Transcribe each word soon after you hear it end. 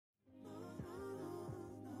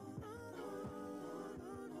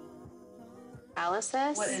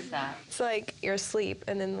paralysis. What is that? It's like you're asleep,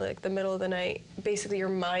 and then like the middle of the night, basically your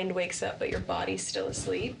mind wakes up, but your body's still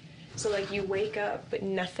asleep. So like you wake up, but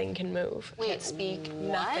nothing can move. Wait, Can't speak.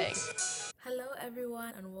 what? Nothing. Hello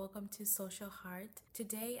everyone and welcome to Social Heart.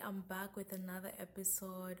 Today I'm back with another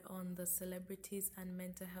episode on the celebrities and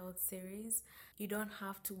mental health series. You don't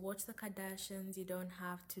have to watch the Kardashians, you don't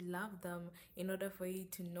have to love them in order for you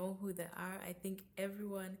to know who they are. I think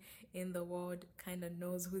everyone in the world kind of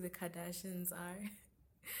knows who the Kardashians are.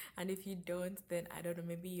 And if you don't, then I don't know,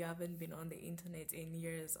 maybe you haven't been on the internet in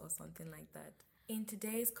years or something like that. In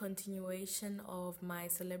today's continuation of my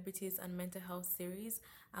celebrities and mental health series,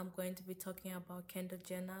 I'm going to be talking about Kendall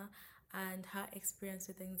Jenner and her experience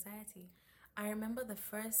with anxiety. I remember the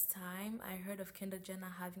first time I heard of Kendall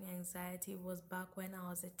Jenner having anxiety was back when I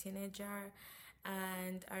was a teenager,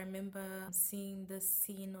 and I remember seeing this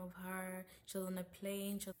scene of her. She was on a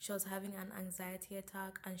plane, she was having an anxiety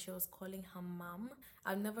attack, and she was calling her mom.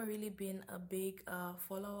 I've never really been a big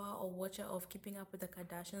follower or watcher of Keeping Up with the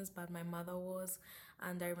Kardashians, but my mother was,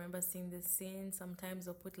 and I remember seeing this scene. Sometimes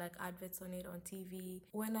they'll put like adverts on it on TV.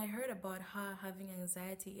 When I heard about her having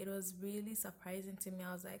anxiety, it was really surprising to me.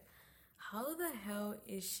 I was like, how the hell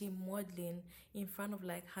is she modeling in front of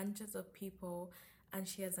like hundreds of people and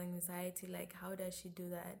she has anxiety? Like, how does she do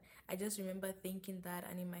that? I just remember thinking that,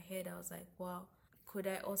 and in my head I was like, wow, could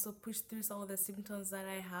I also push through some of the symptoms that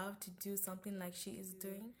I have to do something like she is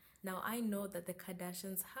doing? Now, I know that the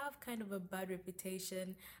Kardashians have kind of a bad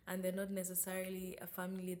reputation and they're not necessarily a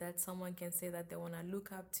family that someone can say that they want to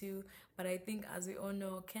look up to. But I think, as we all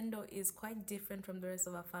know, Kendall is quite different from the rest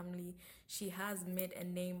of her family. She has made a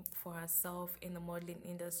name for herself in the modeling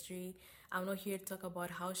industry. I'm not here to talk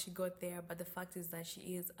about how she got there, but the fact is that she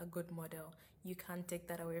is a good model. You can't take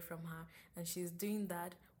that away from her. And she's doing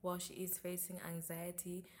that while she is facing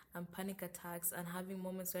anxiety and panic attacks and having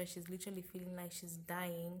moments where she's literally feeling like she's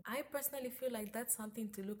dying. I personally feel like that's something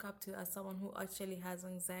to look up to as someone who actually has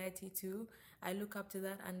anxiety too. I look up to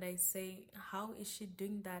that and I say, how is she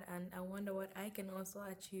doing that? And I wonder what I can also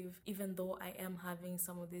achieve even though I am having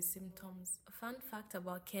some of these symptoms. A fun fact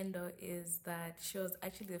about Kendall is that she was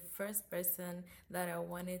actually the first person that I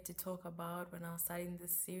wanted to talk about when I was starting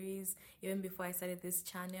this series. Even before I started this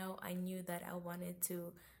channel, I knew that I wanted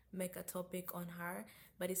to make a topic on her,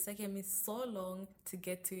 but it's taken me so long to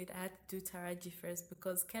get to it. I had to do Taraji first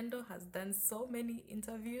because Kendall has done so many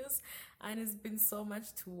interviews and it's been so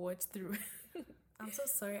much to watch through. I'm so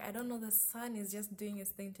sorry, I don't know, the sun is just doing its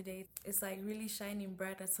thing today. It's like really shining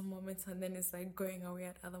bright at some moments and then it's like going away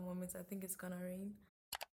at other moments. I think it's gonna rain.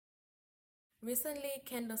 Recently,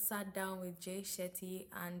 Kendall sat down with Jay Shetty,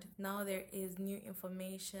 and now there is new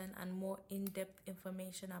information and more in-depth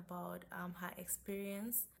information about her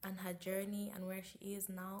experience and her journey and where she is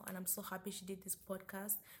now. And I'm so happy she did this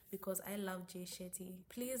podcast because I love Jay Shetty.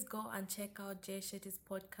 Please go and check out Jay Shetty's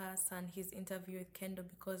podcast and his interview with Kendall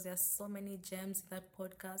because there's so many gems in that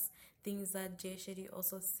podcast. Things that Jay Shetty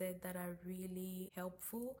also said that are really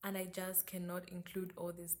helpful, and I just cannot include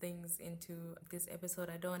all these things into this episode.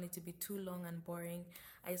 I don't want it to be too long and boring.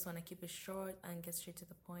 I just want to keep it short and get straight to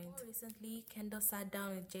the point. More recently, Kendall sat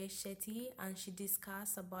down with Jay Shetty and she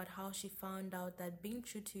discussed about how she found out that being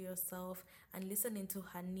true to yourself and listening to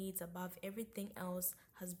her needs above everything else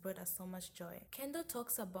has brought her so much joy. Kendall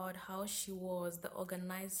talks about how she was the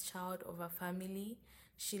organized child of her family.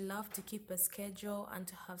 She loved to keep a schedule and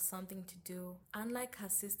to have something to do. Unlike her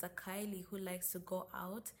sister Kylie, who likes to go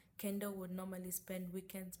out, Kendall would normally spend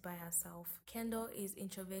weekends by herself. Kendall is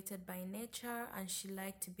introverted by nature and she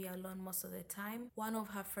liked to be alone most of the time. One of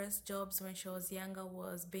her first jobs when she was younger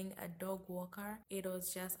was being a dog walker. It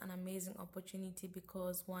was just an amazing opportunity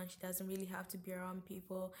because one, she doesn't really have to be around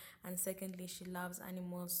people, and secondly, she loves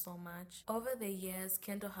animals so much. Over the years,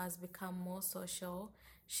 Kendall has become more social.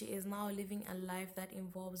 She is now living a life that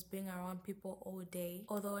involves being around people all day.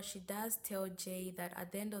 Although she does tell Jay that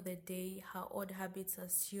at the end of the day, her old habits are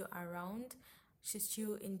still around. She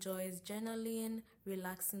still enjoys journaling,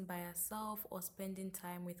 relaxing by herself, or spending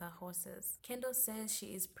time with her horses. Kendall says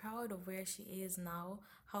she is proud of where she is now.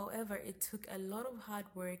 However, it took a lot of hard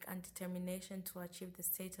work and determination to achieve the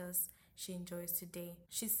status she enjoys today.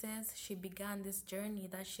 She says she began this journey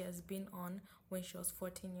that she has been on when she was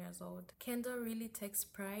 14 years old. Kendall really takes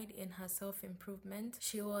pride in her self-improvement.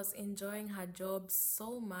 She was enjoying her job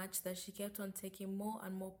so much that she kept on taking more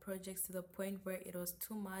and more projects to the point where it was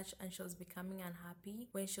too much and she was becoming unhappy.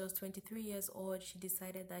 When she was 23 years old, she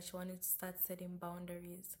decided that she wanted to start setting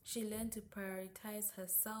boundaries. She learned to prioritize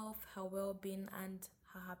herself, her well-being, and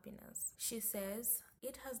her happiness. She says,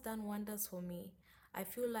 "It has done wonders for me. I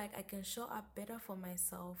feel like I can show up better for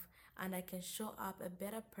myself and I can show up a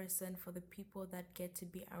better person for the people that get to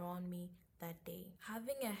be around me that day.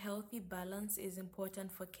 Having a healthy balance is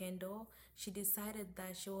important for Kendall. She decided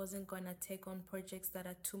that she wasn't gonna take on projects that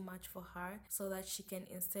are too much for her so that she can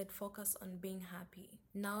instead focus on being happy.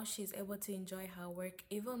 Now she's able to enjoy her work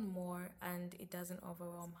even more and it doesn't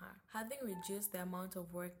overwhelm her. Having reduced the amount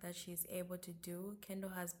of work that she's able to do, Kendall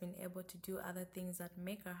has been able to do other things that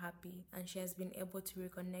make her happy and she has been able to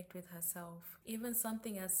reconnect with herself. Even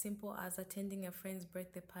something as simple as attending a friend's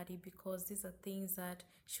birthday party, because these are things that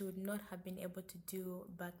she would not have been able to do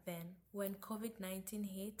back then. When COVID-19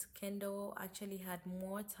 hit, Kendall actually had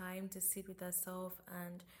more time to sit with herself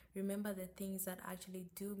and remember the things that actually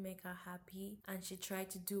do make her happy, and she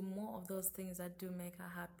tried to do more of those things that do make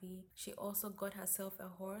her happy. She also got herself a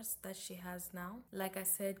horse that she has now. Like I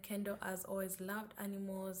said, Kendall has always loved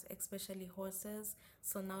animals, especially horses,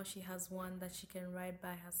 so now she has one that she can ride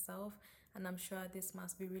by herself, and I'm sure this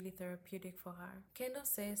must be really therapeutic for her. Kendall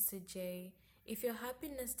says to Jay, "If your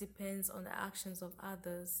happiness depends on the actions of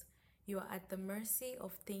others, you are at the mercy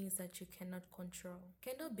of things that you cannot control."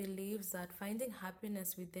 Kendall believes that finding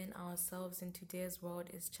happiness within ourselves in today's world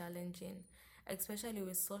is challenging, especially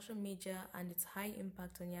with social media and its high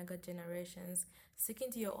impact on younger generations.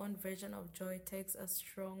 Sticking to your own version of joy takes a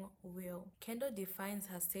strong will. Kendall defines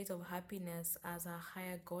her state of happiness as her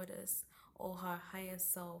higher goddess or her higher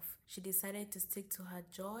self. She decided to stick to her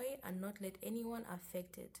joy and not let anyone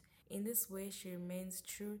affect it. In this way, she remains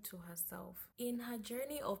true to herself. In her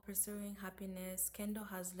journey of pursuing happiness, Kendall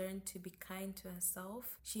has learned to be kind to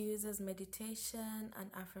herself. She uses meditation and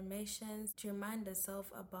affirmations to remind herself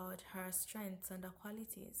about her strengths and her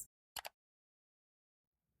qualities.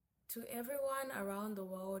 To everyone around the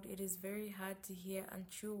world, it is very hard to hear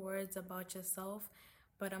untrue words about yourself,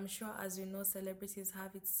 but I'm sure, as you know, celebrities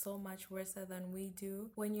have it so much worse than we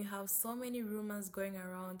do. When you have so many rumors going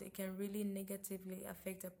around, it can really negatively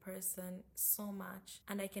affect a person so much.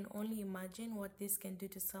 And I can only imagine what this can do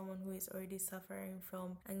to someone who is already suffering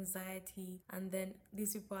from anxiety. And then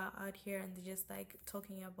these people are out here and they're just like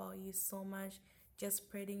talking about you so much, just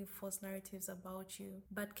spreading false narratives about you.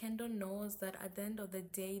 But Kendall knows that at the end of the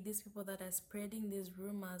day, these people that are spreading these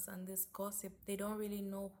rumors and this gossip, they don't really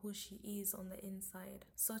know who she is on the inside.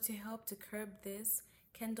 So to help to curb this,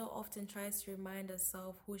 Kendall often tries to remind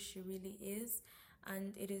herself who she really is,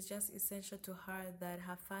 and it is just essential to her that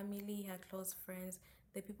her family, her close friends,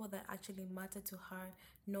 the people that actually matter to her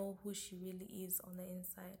know who she really is on the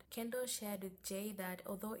inside. Kendall shared with Jay that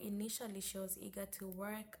although initially she was eager to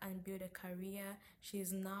work and build a career, she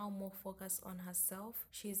is now more focused on herself.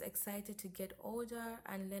 She is excited to get older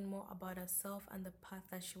and learn more about herself and the path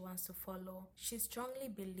that she wants to follow. She strongly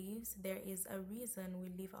believes there is a reason we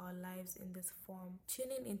live our lives in this form.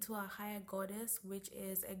 Tuning into a higher goddess, which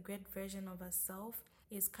is a great version of herself,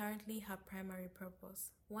 is currently her primary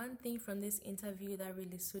purpose. One thing from this interview that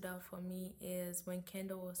really stood out for me is when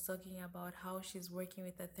Kendall was talking about how she's working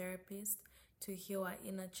with a therapist to heal her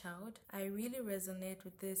inner child. I really resonate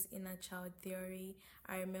with this inner child theory.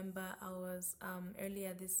 I remember I was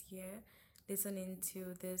earlier this year listening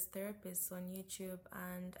to this therapist on YouTube,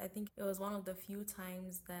 and I think it was one of the few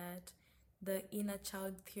times that the inner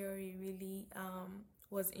child theory really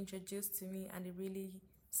was introduced to me, and it really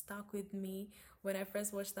stuck with me. When I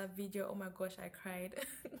first watched that video, oh my gosh, I cried.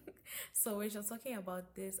 So when she was talking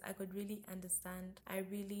about this, I could really understand. I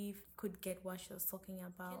really could get what she was talking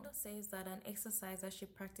about. Kendall says that an exercise that she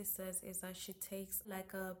practices is that she takes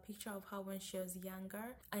like a picture of her when she was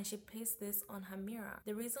younger and she pastes this on her mirror.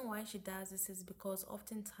 The reason why she does this is because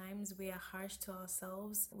oftentimes we are harsh to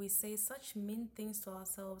ourselves. We say such mean things to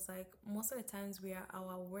ourselves. Like most of the times we are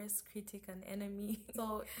our worst critic and enemy.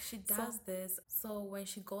 So she does this. So when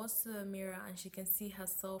she goes to the mirror and she can see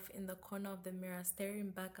herself in the corner of the mirror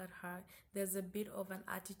staring back at her, there's a bit of an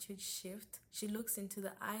attitude shift. She looks into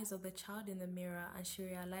the eyes of the child in the mirror and she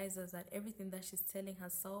realizes that everything that she's telling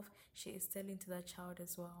herself, she is telling to the child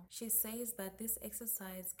as well. She says that this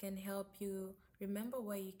exercise can help you remember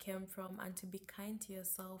where you came from and to be kind to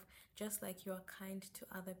yourself just like you are kind to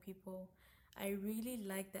other people. I really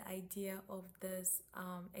like the idea of this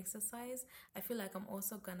exercise. I feel like I'm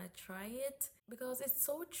also gonna try it because it's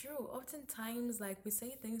so true. Oftentimes, like, we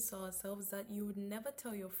say things to ourselves that you would never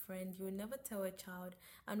tell your friend, you would never tell a child,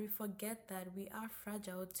 and we forget that we are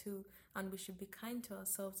fragile too, and we should be kind to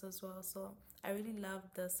ourselves as well. So I really love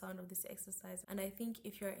the sound of this exercise, and I think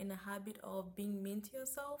if you're in a habit of being mean to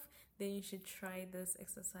yourself, then you should try this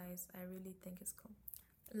exercise. I really think it's cool.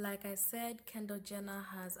 Like I said, Kendall Jenner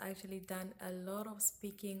has actually done a lot of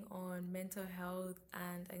speaking on mental health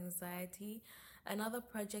and anxiety, Another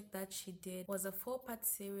project that she did was a 4-part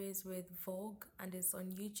series with Vogue, and it's on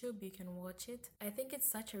YouTube. You can watch it. I think it's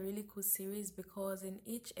such a really cool series because in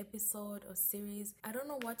each episode or series, I don't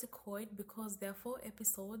know what to call it because there are 4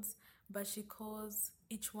 episodes, but she calls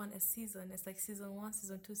each one a season. It's like season 1,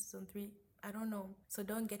 season 2, season 3. I don't know. So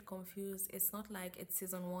don't get confused. It's not like it's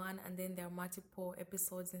season 1 and then there are multiple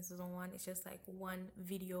episodes in season 1. It's just like one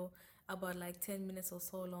video about like 10 minutes or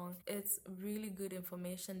so long. It's really good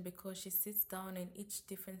information because she sits down in each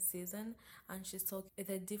different season and she's talking with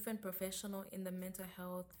a different professional in the mental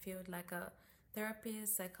health field, like a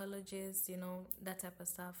therapist, psychologist, that type of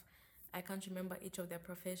stuff. I can't remember each of their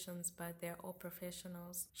professions, but they're all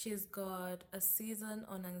professionals. She's got a season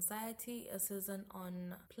on anxiety, a season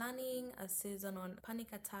on planning, a season on panic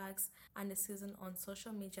attacks, and a season on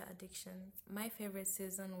social media addiction. My favorite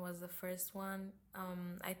season was the first one.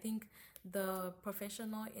 I think the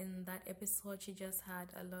professional in that episode, she just had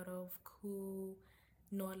a lot of cool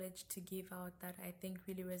knowledge to give out that I think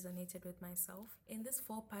really resonated with myself. In this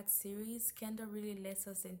 4-part series, Kendall really lets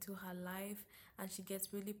us into her life and she gets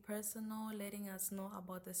really personal, letting us know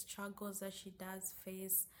about the struggles that she does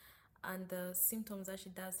face and the symptoms that she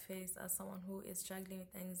does face as someone who is struggling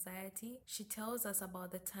with anxiety. She tells us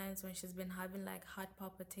about the times when she's been having like heart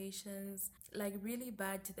palpitations, like really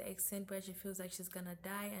bad to the extent where she feels like she's gonna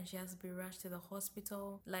die and she has to be rushed to the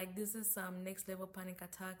hospital. Like this is some next level panic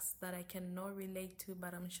attacks that I cannot relate to,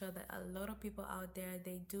 but I'm sure that a lot of people out there,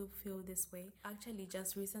 they do feel this way. Actually,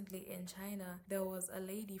 just recently in China, there was a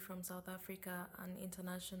lady from South Africa, an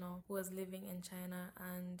international, who was living in China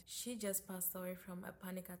and she just passed away from a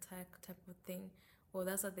panic attack type of thing. Well,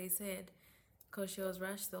 that's what they said, because she was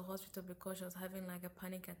rushed to the hospital because she was having like a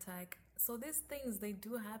panic attack. So these things, they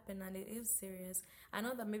do happen and it is serious. I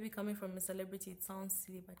know that maybe coming from a celebrity it sounds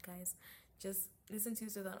silly, but guys, just listen to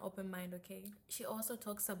it with an open mind, okay? She also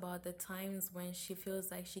talks about the times when she feels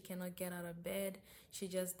like she cannot get out of bed. She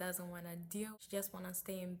just doesn't want to deal. She just want to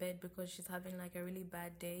stay in bed because she's having like a really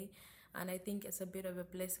bad day. And I think it's a bit of a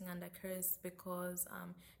blessing and a curse because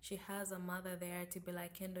she has a mother there to be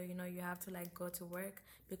like, Kendall, you have to like go to work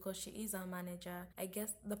because she is a manager. I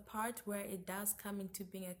guess the part where it does come into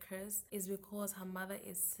being a curse is because her mother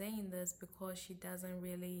is saying this because she doesn't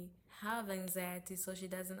really have anxiety, so she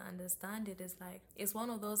doesn't understand it. It's like, it's one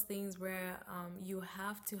of those things where you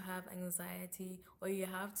have to have anxiety or you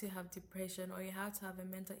have to have depression or you have to have a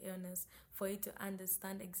mental illness for you to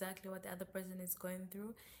understand exactly what the other person is going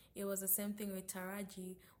through. It was the same thing with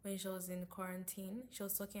Taraji when she was in quarantine. She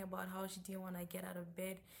was talking about how she didn't want to get out of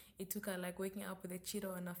bed. It took her like waking up with a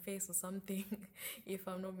Cheeto on her face or something, if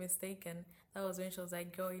I'm not mistaken. That was when she was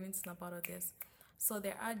like, girl, you need to snap out of this. So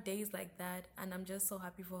there are days like that, and I'm just so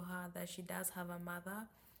happy for her that she does have a mother.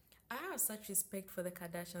 I have such respect for the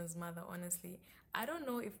Kardashians' mother, honestly. I don't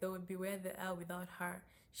know if they would be where they are without her.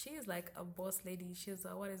 She is like a boss lady. She's a,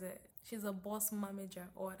 what is it? She's a boss manager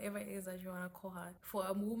or whatever it is that you want to call her. For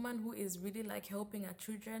a woman who is really like helping her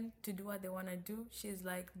children to do what they want to do, she's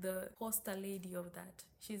like the poster lady of that.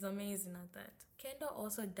 She's amazing at that. Kendall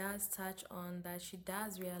also does touch on that she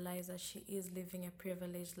does realize that she is living a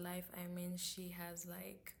privileged life. I mean, she has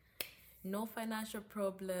like no financial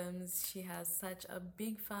problems. She has such a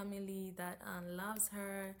big family that loves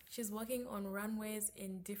her. She's working on runways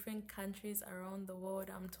in different countries around the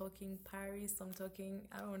world. I'm talking Paris, I'm talking,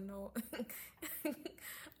 I don't know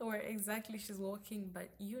where exactly she's working, but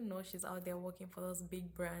she's out there working for those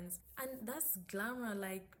big brands. And that's glamour.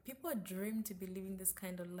 Like, people dream to be living this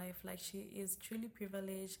kind of life. Like, she is truly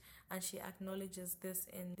privileged and she acknowledges this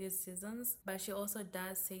in these seasons. But she also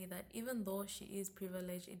does say that even though she is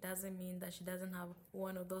privileged, it doesn't mean that she doesn't have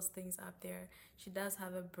one of those things up there. She does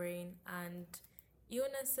have a brain, and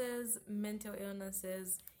illnesses, mental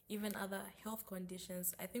illnesses, even other health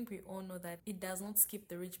conditions, I think we all know that it does not skip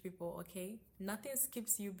the rich people, okay? Nothing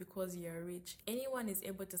skips you because you're rich. Anyone is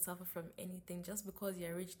able to suffer from anything. Just because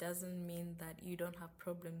you're rich doesn't mean that you don't have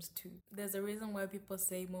problems too. There's a reason why people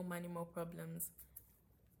say more money, more problems.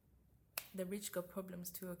 The rich got problems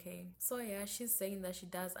too, okay? So yeah, she's saying that she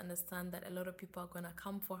does understand that a lot of people are gonna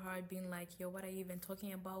come for her being like, yo, what are you even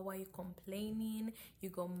talking about? Why are you complaining? You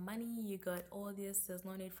got money, you got all this, there's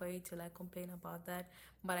no need for you to like complain about that.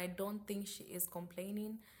 But I don't think she is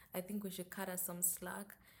complaining. I think we should cut her some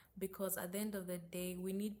slack, because at the end of the day,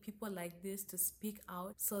 we need people like this to speak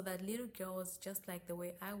out so that little girls, just like the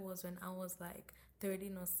way I was when I was like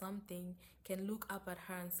 13 or something, can look up at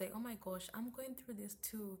her and say, oh my gosh, I'm going through this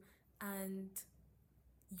too. And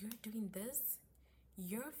you're doing this,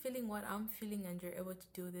 you're feeling what I'm feeling, and you're able to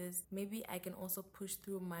do this. Maybe I can also push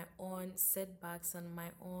through my own setbacks and my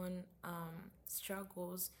own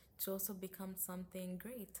struggles to also become something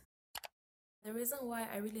great. The reason why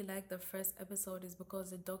I really like the first episode is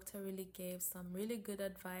because the doctor really gave some really good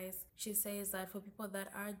advice. She says that for people that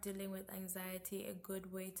are dealing with anxiety, a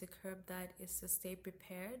good way to curb that is to stay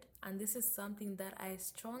prepared. And this is something that I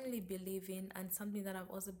strongly believe in, and something that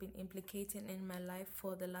I've also been implicating in my life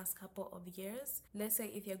for the last couple of years. Let's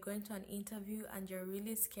say if you're going to an interview and you're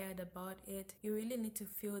really scared about it, you really need to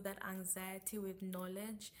feel that anxiety with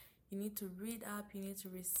knowledge. You need to read up, you need to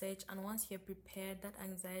research, and once you're prepared, that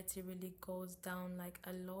anxiety really goes down like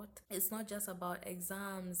a lot. It's not just about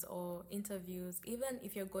exams or interviews. Even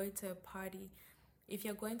if you're going to a party,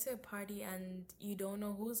 and you don't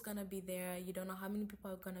know who's gonna be there, you don't know how many people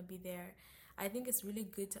are gonna be there, I think it's really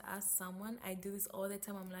good to ask someone. I do this all the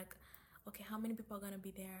time. I'm like, okay, how many people are gonna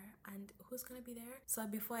be there and who's gonna be there? So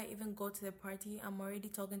before I even go to the party, I'm already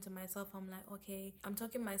talking to myself. I'm like, okay, I'm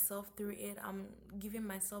talking myself through it. I'm giving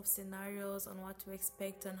myself scenarios on what to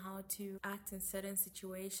expect and how to act in certain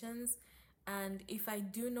situations. And if I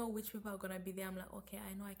do know which people are gonna be there, I'm like, okay,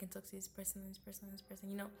 I know I can talk to this person, this person, this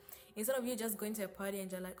person, instead of you just going to a party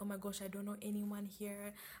and you're like, oh my gosh, I don't know anyone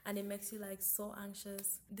here, and it makes you like so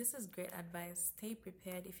anxious. This is great advice. Stay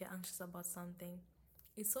prepared if you're anxious about something.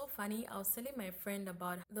 It's so funny. I was telling my friend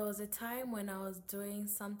about, there was a time when I was doing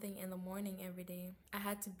something in the morning every day. I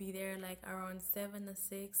had to be there like around 7 or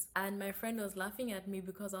 6, and my friend was laughing at me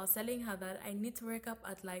because I was telling her that I need to wake up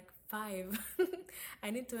at like 5.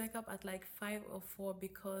 I need to wake up at like 5 or 4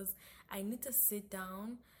 because I need to sit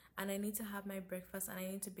down and I need to have my breakfast and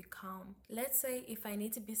I need to be calm. Let's say if I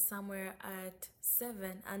need to be somewhere at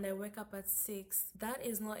 7 and I wake up at 6, that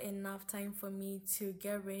is not enough time for me to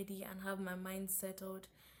get ready and have my mind settled.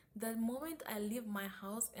 The moment I leave my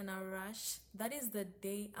house in a rush, that is the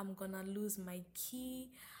day I'm gonna lose my key,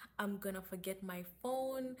 I'm gonna forget my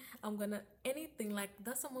phone, anything. Like,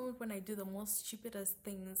 that's the moment when I do the most stupidest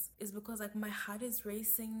things. Is because like my heart is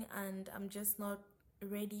racing and I'm just not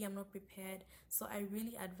ready, I'm not prepared. So I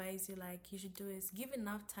really advise you, like, you should do is give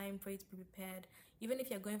enough time for you to be prepared. Even if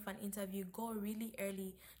you're going for an interview, go really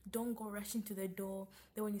early. Don't go rushing to the door.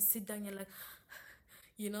 Then when you sit down, you're like,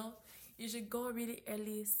 you should go really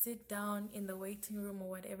early, sit down in the waiting room or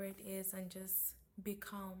whatever it is, and just be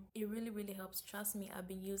calm. It really, really helps. Trust me, I've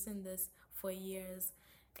been using this for years.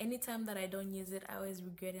 Anytime that I don't use it, I always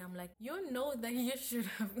regret it. I'm like, that you should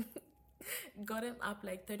have gotten up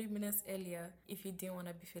like 30 minutes earlier if you didn't want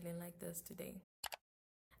to be feeling like this today.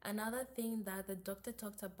 Another thing that the doctor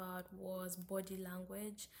talked about was body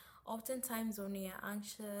language. Oftentimes when we are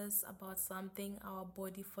anxious about something, our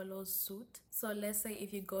body follows suit. So let's say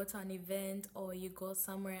if you go to an event or you go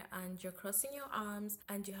somewhere and you're crossing your arms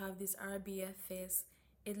and you have this RBF face,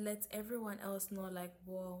 it lets everyone else know, like,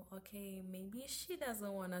 whoa, okay, maybe she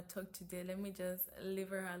doesn't want to talk today. Let me just leave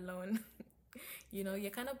her alone. You're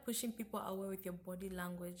kind of pushing people away with your body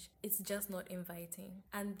language. It's just not inviting.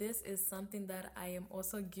 And this is something that I am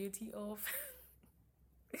also guilty of.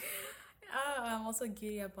 I'm also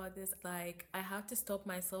guilty about this. Like, I have to stop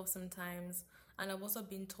myself sometimes. And I've also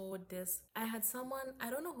been told this. I had someone, I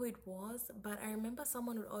don't know who it was, but I remember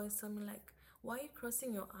someone would always tell me, like, why are you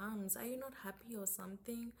crossing your arms? Are you not happy or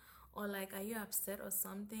something? Or like, are you upset or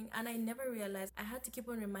something? And I never realized. I had to keep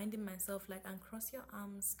on reminding myself, like, uncross your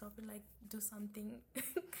arms, stop it, like, do something.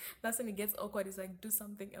 That's when it gets awkward. It's like, do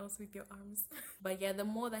something else with your arms. But yeah, the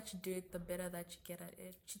more that you do it, the better that you get at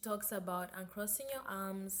it. She talks about uncrossing your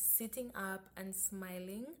arms, sitting up, and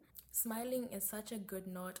smiling. Smiling is such a good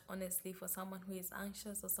note, honestly, for someone who is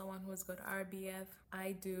anxious or someone who's got RBF.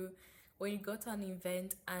 I do. When you go to an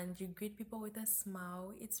event and you greet people with a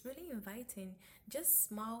smile, it's really inviting. Just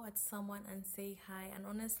smile at someone and say hi. And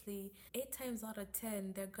honestly, 8 times out of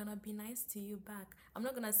 10, they're gonna be nice to you back. I'm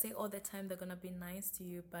not gonna say all the time they're gonna be nice to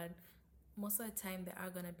you, but most of the time they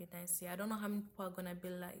are gonna be nice to you. I don't know how many people are gonna be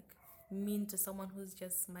like mean to someone who's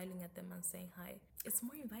just smiling at them and saying hi. It's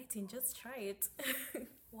more inviting. Just try it.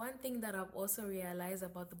 One thing that I've also realized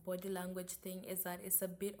about the body language thing is that it's a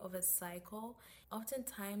bit of a cycle.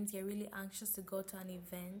 Oftentimes you're really anxious to go to an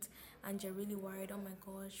event and you're really worried, oh my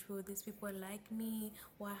gosh, will these people like me?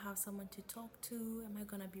 Will I have someone to talk to? Am I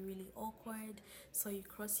gonna be really awkward? So you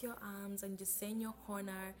cross your arms and just stay in your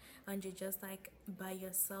corner and you're just like by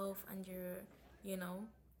yourself and you're,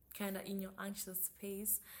 kind of in your anxious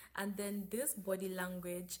space. And then this body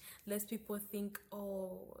language lets people think,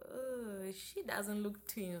 oh, she doesn't look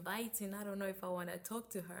too inviting, I don't know if I want to talk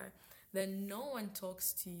to her. Then no one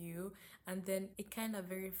talks to you, and then it kind of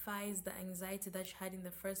verifies the anxiety that you had in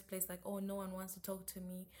the first place, like, oh, no one wants to talk to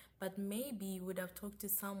me. But maybe you would have talked to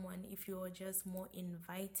someone if you were just more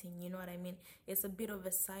inviting, you know what I mean? It's a bit of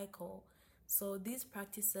a cycle. So these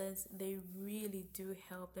practices, they really do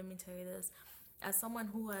help. Let me tell you this. As someone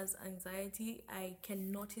who has anxiety, I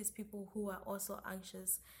can notice people who are also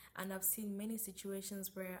anxious, and I've seen many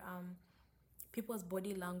situations where people's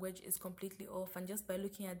body language is completely off, and just by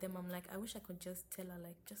looking at them I'm like, I wish I could just tell her,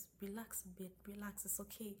 like, just relax a bit, relax, it's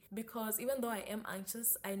okay. Because even though I am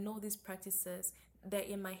anxious, I know these practices, they're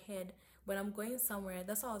in my head. When I'm going somewhere,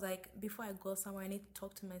 that's why I was like, before I go somewhere I need to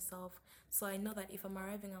talk to myself. So I know that if I'm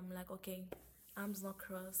arriving, I'm like, okay, arms not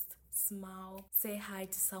crossed, smile, say hi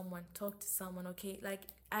to someone, talk to someone, okay? Like,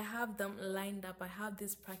 I have them lined up. I have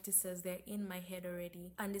these practices, they're in my head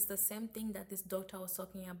already. And it's the same thing that this doctor was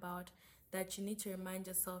talking about, that you need to remind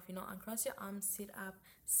yourself, uncross your arms, sit up,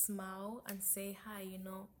 smile, and say hi.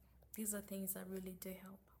 These are things that really do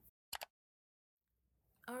help.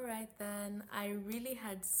 Alright, then. I really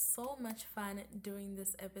had so much fun doing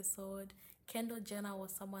this episode. Kendall Jenner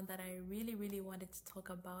was someone that I really, really wanted to talk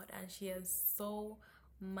about, and she has so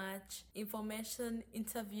much information,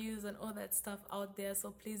 interviews, and all that stuff out there.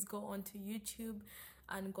 So please go onto YouTube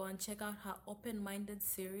and go and check out her Open Minded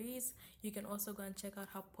series. You can also go and check out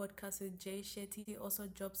her podcast with Jay Shetty. He also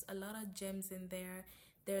drops a lot of gems in there.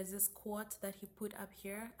 There's this quote that he put up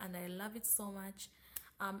here, and I love it so much.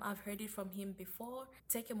 I've heard it from him before.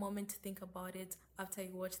 Take a moment to think about it after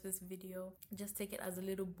you watch this video. Just take it as a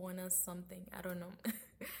little bonus something. I don't know.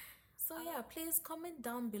 So yeah, please comment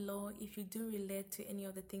down below if you do relate to any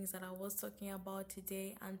of the things that I was talking about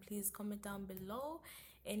today, and please comment down below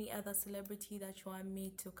any other celebrity that you want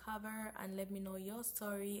me to cover, and let me know your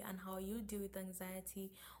story and how you deal with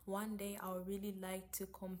anxiety. One day I would really like to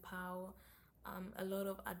compile a lot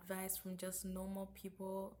of advice from just normal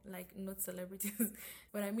people, like not celebrities.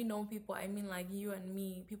 When I mean normal people, I mean like you and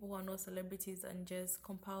me, people who are not celebrities, and just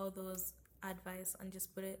compile those advice and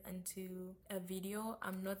just put it into a video.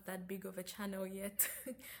 I'm not that big of a channel yet,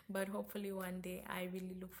 but hopefully one day. I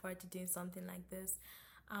really look forward to doing something like this.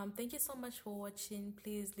 Thank you so much for watching.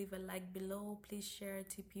 Please leave a like below. Please share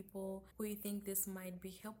to people who you think this might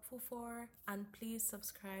be helpful for. And please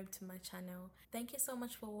subscribe to my channel. Thank you so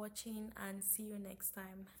much for watching, and see you next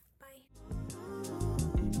time. Bye.